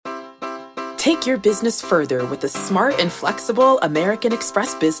Take your business further with the smart and flexible American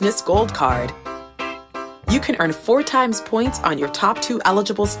Express Business Gold Card. You can earn 4 times points on your top 2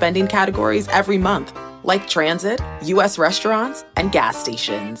 eligible spending categories every month, like transit, U.S. restaurants, and gas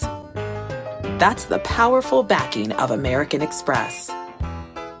stations. That's the powerful backing of American Express.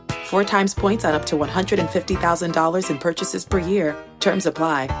 4 times points on up to $150,000 in purchases per year. Terms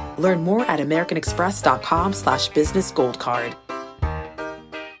apply. Learn more at americanexpress.com/businessgoldcard.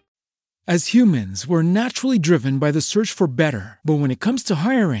 As humans, we're naturally driven by the search for better. But when it comes to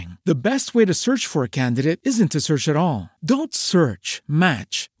hiring, the best way to search for a candidate isn't to search at all. Don't search,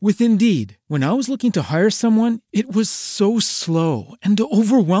 match with Indeed. When I was looking to hire someone, it was so slow and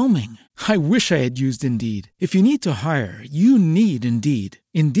overwhelming. I wish I had used Indeed. If you need to hire, you need Indeed.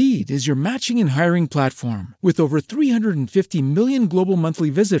 Indeed is your matching and hiring platform with over 350 million global monthly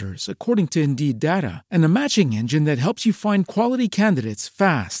visitors, according to Indeed data, and a matching engine that helps you find quality candidates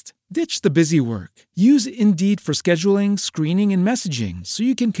fast. Ditch the busy work. Use Indeed for scheduling, screening, and messaging so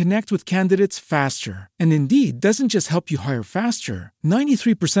you can connect with candidates faster. And Indeed doesn't just help you hire faster.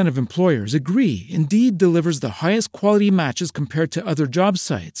 93% of employers agree Indeed delivers the highest quality matches compared to other job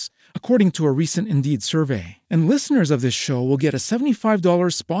sites, according to a recent Indeed survey. And listeners of this show will get a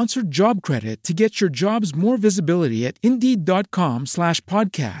 $75 sponsored job credit to get your jobs more visibility at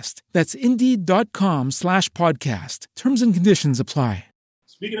Indeed.com/podcast. That's Indeed.com/podcast. Terms and conditions apply.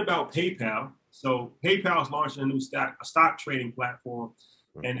 Speaking about PayPal, so PayPal is launching a new stock trading platform,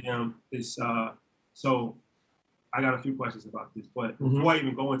 and it's so I got a few questions about this. But before I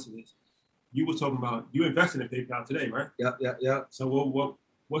even go into this, you were talking about you invested in PayPal today, right? Yeah. So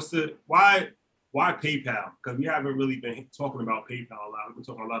what's the why PayPal? Because we haven't really been talking about PayPal a lot. We've been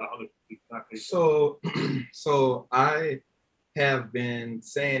talking a lot of other people about PayPal. So I have been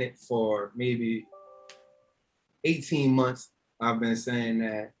saying it for maybe 18 months. I've been saying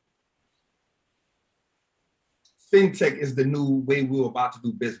that fintech is the new way we're about to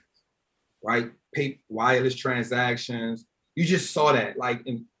do business, right? Wireless transactions. You just saw that. Like,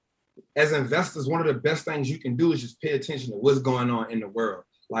 as investors, one of the best things you can do is just pay attention to what's going on in the world.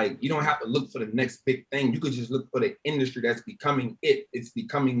 Like, you don't have to look for the next big thing. You could just look for the industry that's becoming it. It's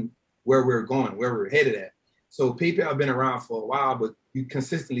becoming where we're going, where we're headed at. So PayPal been around for a while, but you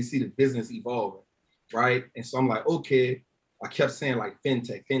consistently see the business evolving, right? And so I'm like, okay. I kept saying like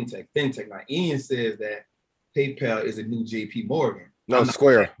fintech. Now Ian says that PayPal is a new JP Morgan. No,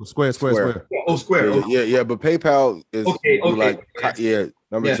 Square. Square. Oh, Square. Yeah, but PayPal is okay.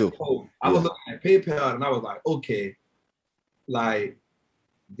 number 2. So I was looking at PayPal and I was like, okay, like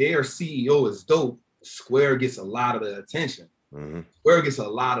their CEO is dope. Square gets a lot of the attention. Square gets a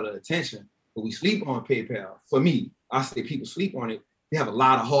lot of the attention, but we sleep on PayPal. For me, I say people sleep on it. They have a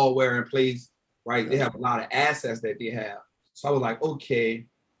lot of hardware in place, right? They have a lot of assets that they have. So I was like, okay.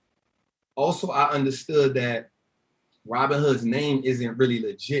 Also, I understood that Robinhood's name isn't really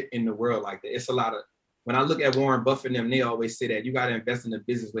legit in the world like that. It's a lot of, when I look at Warren Buffett and them, they always say that you got to invest in a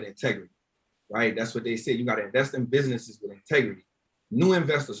business with integrity, right? That's what they say. You got to invest in businesses with integrity. New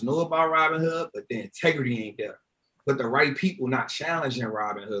investors know about Robinhood, but the integrity ain't there. But the right people not challenging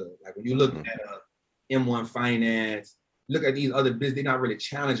Robinhood. Like when you look at M1 Finance, look at these other businesses, they're not really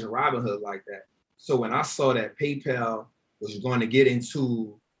challenging Robinhood like that. So when I saw that PayPal was going to get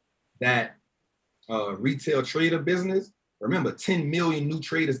into that retail trader business, remember 10 million new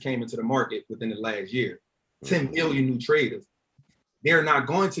traders came into the market within the last year. 10 million new traders. They're not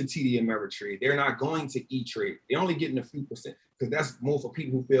going to TD Ameritrade. They're not going to E-Trade. They're only getting a few percent because that's more for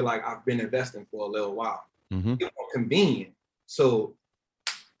people who feel like I've been investing for a little while. It's more convenient. So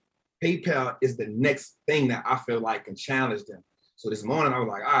PayPal is the next thing that I feel like can challenge them. So this morning I was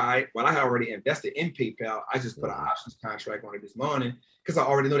like, all right, well, I had already invested in PayPal. I just put an options contract on it this morning because I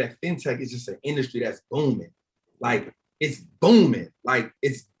already know that fintech is just an industry that's booming. Like it's booming. Like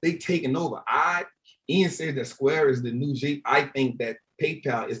they taking over. Ian said that Square is the new Jeep. I think that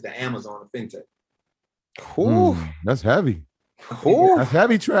PayPal is the Amazon of fintech. Cool. That's heavy. Cool. That's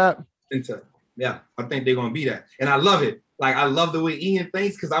heavy, Trap. Fintech. Yeah, I think they're gonna be that. And I love it. Like I love the way Ian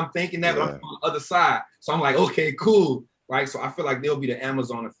thinks because I'm thinking that, but I'm on the other side. So I'm like, okay, cool. Right. So I feel like they'll be the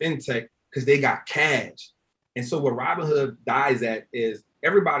Amazon of fintech because they got cash. And so what Robinhood dies at is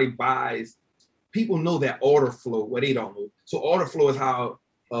everybody buys, people know that order flow, well, they don't know. So order flow is how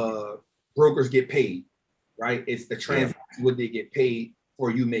brokers get paid, right? It's the transaction, what they get paid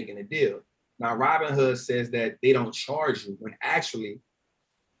for you making a deal. Now, Robinhood says that they don't charge you when actually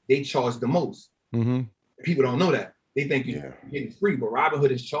they charge the most. People don't know that. They think you're getting free, but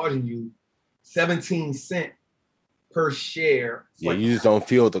Robinhood is charging you 17 cents per share. Yeah, you just don't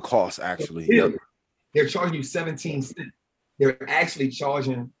feel the cost actually. They're charging you 17 cents. They're actually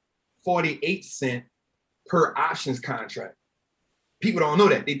charging 48 cents per options contract. People don't know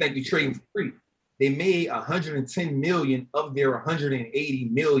that. They think you're trading for free. They made 110 million of their 180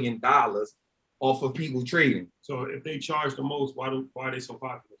 million dollars off of people trading. So if they charge the most, why are they so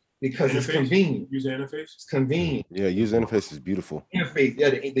popular? Because it's convenient. User interface? It's convenient. Yeah, user interface is beautiful. Interface, yeah,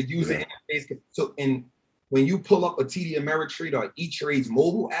 the user interface. So, and when you pull up a TD Ameritrade or E-Trade's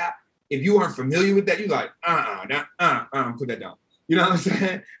mobile app, if you aren't familiar with that, you're like, put that down. You know what I'm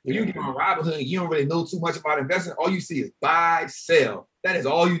saying? When you get on Robinhood, you don't really know too much about investing. All you see is buy, sell. That is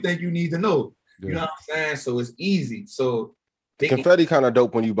all you think you need to know. Yeah. You know what I'm saying? So it's easy. So confetti kind of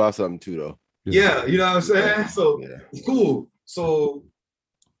dope when you buy something too, though. Yeah, you know what I'm saying? So it's cool. So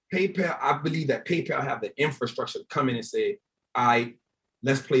PayPal, I believe that PayPal have the infrastructure to come in and say, all right,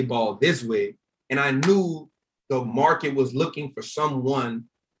 let's play ball this way. And I knew the market was looking for someone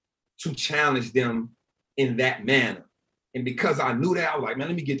to challenge them in that manner. And because I knew that, I was like, man,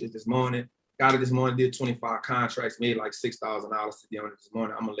 let me get this morning. Got it this morning, did 25 contracts, made like $6,000 today on it this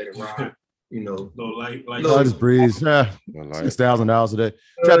morning. I'm gonna let it ride. You know, just breeze. Yeah, $6,000 a day.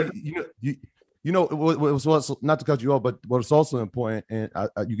 You know, what was not to cut you off, but what's also important, and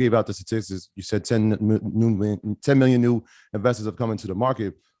you gave out the statistics. You said 10 million new investors have come into the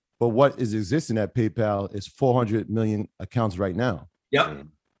market, but what is existing at PayPal is 400 million accounts right now. Yep.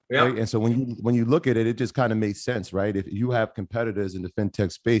 Right? And so when you look at it, it just kind of makes sense, right? If you have competitors in the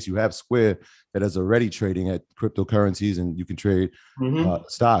fintech space, you have Square that is already trading at cryptocurrencies, and you can trade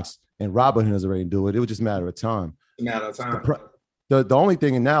stocks. And Robinhood is already doing it. It was just a matter of time. The only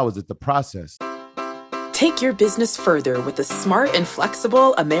thing now is that the process. Take your business further with the smart and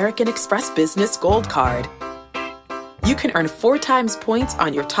flexible American Express Business Gold Card. You can earn 4 times points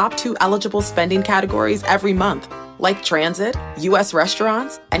on your top 2 eligible spending categories every month, like transit, U.S.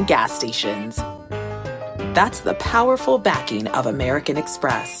 restaurants, and gas stations. That's the powerful backing of American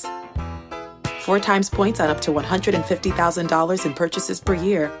Express. 4 times points on up to $150,000 in purchases per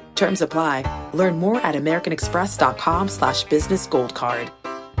year. Terms apply. Learn more at americanexpress.com/businessgoldcard.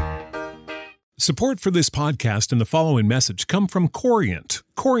 Support for this podcast and the following message come from Corient.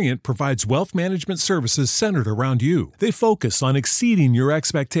 Corient provides wealth management services centered around you. They focus on exceeding your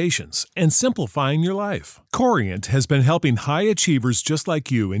expectations and simplifying your life. Corient has been helping high achievers just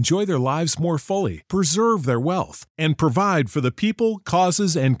like you enjoy their lives more fully, preserve their wealth, and provide for the people,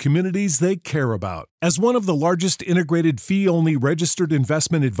 causes, and communities they care about. As one of the largest integrated fee-only registered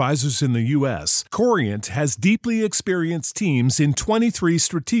investment advisors in the U.S., Corient has deeply experienced teams in 23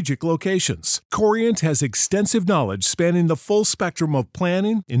 strategic locations. Corient has extensive knowledge spanning the full spectrum of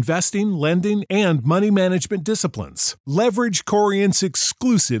planning, investing, lending, and money management disciplines. Leverage Corient's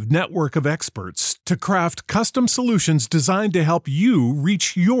exclusive network of experts to craft custom solutions designed to help you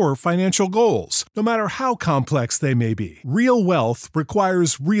reach your financial goals, no matter how complex they may be. Real wealth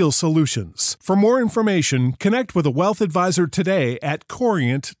requires real solutions. For more information, connect with a wealth advisor today at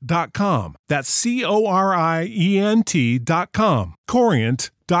Corient.com. That's Corient.com.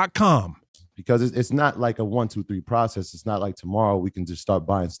 Corient.com. Because it's not like a 1, 2, 3 process. It's not like tomorrow we can just start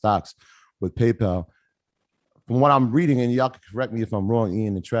buying stocks with PayPal. From what I'm reading, and y'all can correct me if I'm wrong,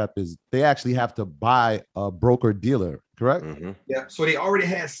 Ian and Trap, is they actually have to buy a broker dealer, correct? Mm-hmm. Yeah. So they already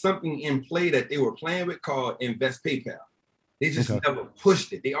had something in play that they were playing with called Invest PayPal. They just never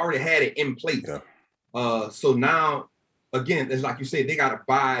pushed it. They already had it in place. Yeah. So now, again, it's like you said, they got to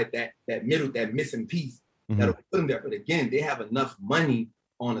buy that missing piece that'll put them there. But again, they have enough money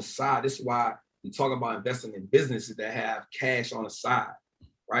on the side. This is why we talk about investing in businesses that have cash on the side,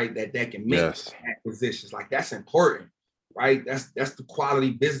 right? That can make acquisitions. Like, that's important, right? That's the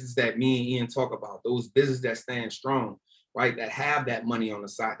quality business that me and Ian talk about. Those businesses that stand strong, right? That have that money on the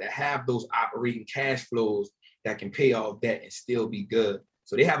side, that have those operating cash flows that can pay off debt and still be good.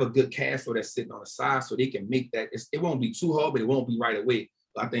 So they have a good cash flow that's sitting on the side, so they can make that. It won't be too hard, but it won't be right away.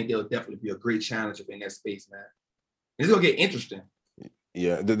 But I think they'll definitely be a great challenger in that space, man. It's gonna get interesting.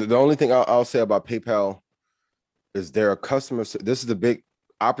 Yeah, the only thing I'll say about PayPal is their customer. This is the big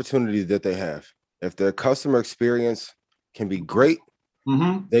opportunity that they have. If their customer experience can be great,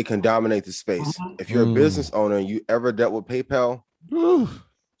 they can dominate the space. If you're a business owner and you ever dealt with PayPal,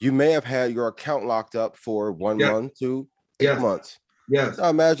 you may have had your account locked up for 1 month to 8 months. Yes. Now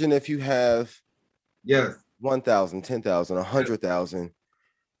imagine if you have 1,000, 10,000, 100,000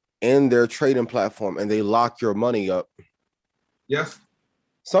 in their trading platform and they lock your money up. Yes.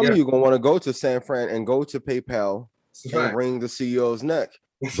 Some of you are going to want to go to San Fran and go to PayPal and wring the CEO's neck.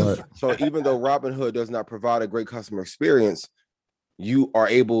 So even though Robinhood does not provide a great customer experience, you are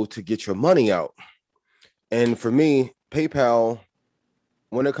able to get your money out. And for me, PayPal,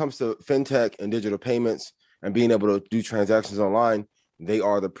 when it comes to fintech and digital payments and being able to do transactions online, they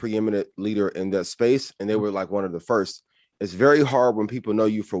are the preeminent leader in that space, and they were like one of the first. It's very hard when people know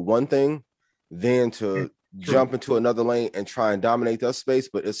you for one thing, then to jump into another lane and try and dominate that space.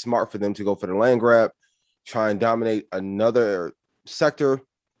 But it's smart for them to go for the land grab, try and dominate another sector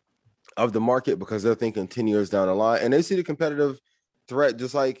of the market because they're thinking 10 years down the line, and they see the competitive threat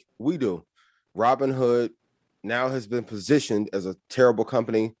just like we do. Robinhood now has been positioned as a terrible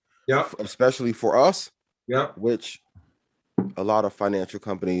company, especially for us, which a lot of financial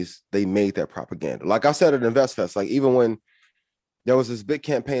companies, they made that propaganda. Like I said at InvestFest, like even when there was this big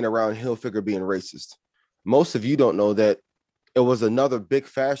campaign around Hilfiger being racist, most of you don't know that it was another big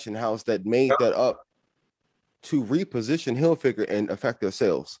fashion house that made that up to reposition Hilfiger and affect their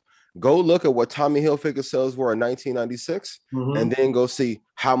sales. Go look at what Tommy Hilfiger sales were in 1996, and then go see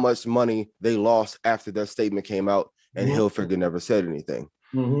how much money they lost after that statement came out, and Hilfiger never said anything.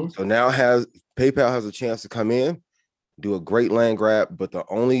 So now PayPal has a chance to come in, do a great land grab, but the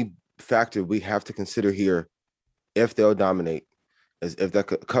only factor we have to consider here, if they'll dominate, is if the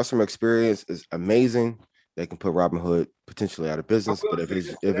customer experience is amazing, they can put Robinhood potentially out of business. But if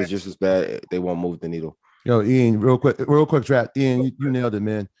it's just as bad, they won't move the needle. Yo, Ian, real quick, Trap. Ian, you nailed it,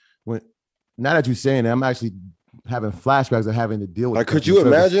 man. Now that you're saying that, I'm actually having flashbacks of having to deal with. Like, could you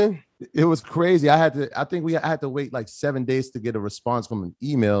imagine? It was crazy. I had to wait like 7 days to get a response from an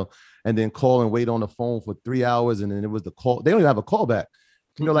email, and then call and wait on the phone for 3 hours, and then it was the call. They don't even have a callback.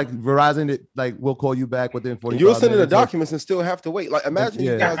 You know, like Verizon, we'll call you back within 45 minutes. You'll send in the documents and still have to wait. Like, imagine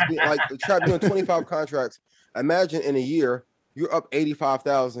you guys Trap doing 25 contracts. Imagine in a year you're up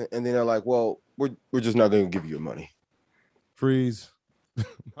 85,000, and then they're like, "Well, we're just not going to give you your money." Freeze.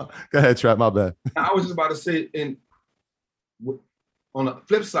 Go ahead, Trap. My bad. I was just about to say, and on the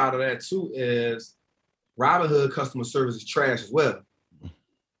flip side of that too is Robinhood customer service is trash as well.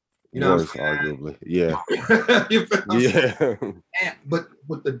 You know, worse, arguably, yeah. But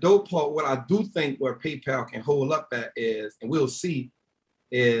with the dope part, what I do think where PayPal can hold up at is, and we'll see,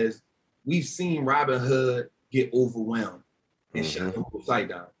 is we've seen Robinhood get overwhelmed and shut the whole site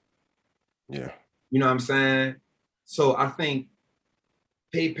down. Yeah. You know what I'm saying? So I think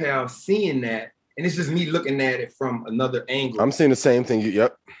PayPal seeing that, and it's just me looking at it from another angle. I'm seeing the same thing.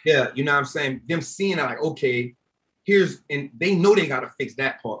 Yep. Yeah, you know what I'm saying? Them seeing it like, okay, and they know they got to fix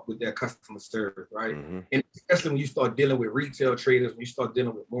that part with their customer service, right? And especially when you start dealing with retail traders, when you start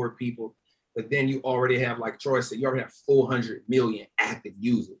dealing with more people, but then you already have, like Troy said, you already have 400 million active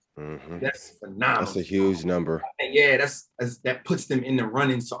users. That's phenomenal. That's a huge number. And yeah, that puts them in the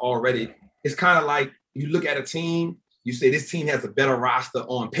running. So already, it's kind of like you look at a team, you say this team has a better roster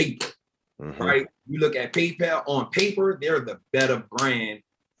on paper, right? You look at PayPal on paper, they're the better brand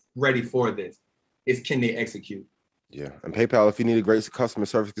ready for this. Can they execute? Yeah, and PayPal, if you need a great customer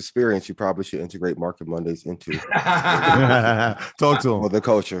service experience, you probably should integrate Market Mondays into talk to them with the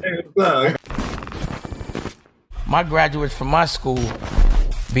culture. My graduates from my school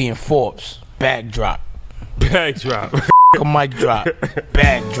being Forbes, bag drop. Bag drop. A mic drop.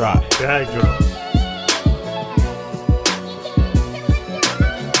 Bag drop. Bag drop.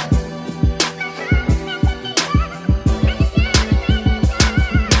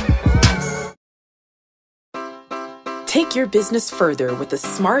 Take your business further with the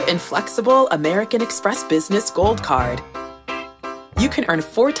smart and flexible American Express Business Gold Card. You can earn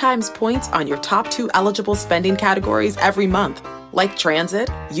 4 times points on your top 2 eligible spending categories every month, like transit,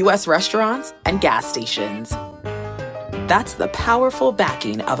 U.S. restaurants, and gas stations. That's the powerful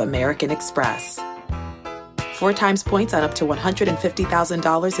backing of American Express. 4 times points on up to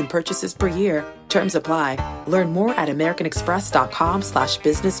 $150,000 in purchases per year. Terms apply. Learn more at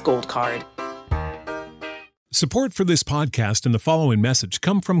americanexpress.com/businessgoldcard. Support for this podcast and the following message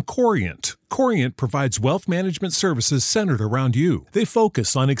come from Corient. Corient provides wealth management services centered around you. They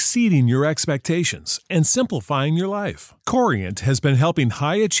focus on exceeding your expectations and simplifying your life. Corient has been helping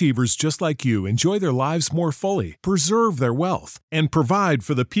high achievers just like you enjoy their lives more fully, preserve their wealth, and provide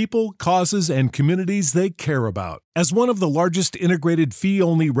for the people, causes, and communities they care about. As one of the largest integrated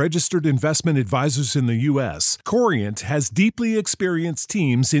fee-only registered investment advisors in the U.S., Corient has deeply experienced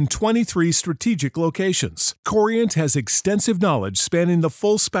teams in 23 strategic locations. Corient has extensive knowledge spanning the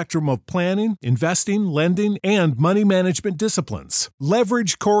full spectrum of planning, investing, lending, and money management disciplines.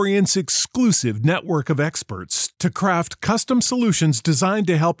 Leverage Corient's exclusive network of experts to craft custom solutions designed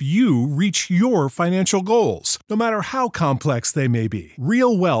to help you reach your financial goals, no matter how complex they may be.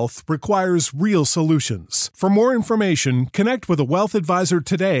 Real wealth requires real solutions. For more information, connect with a wealth advisor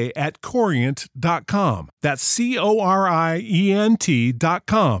today at Corient.com. That's Corient.com.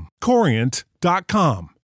 Corient.com.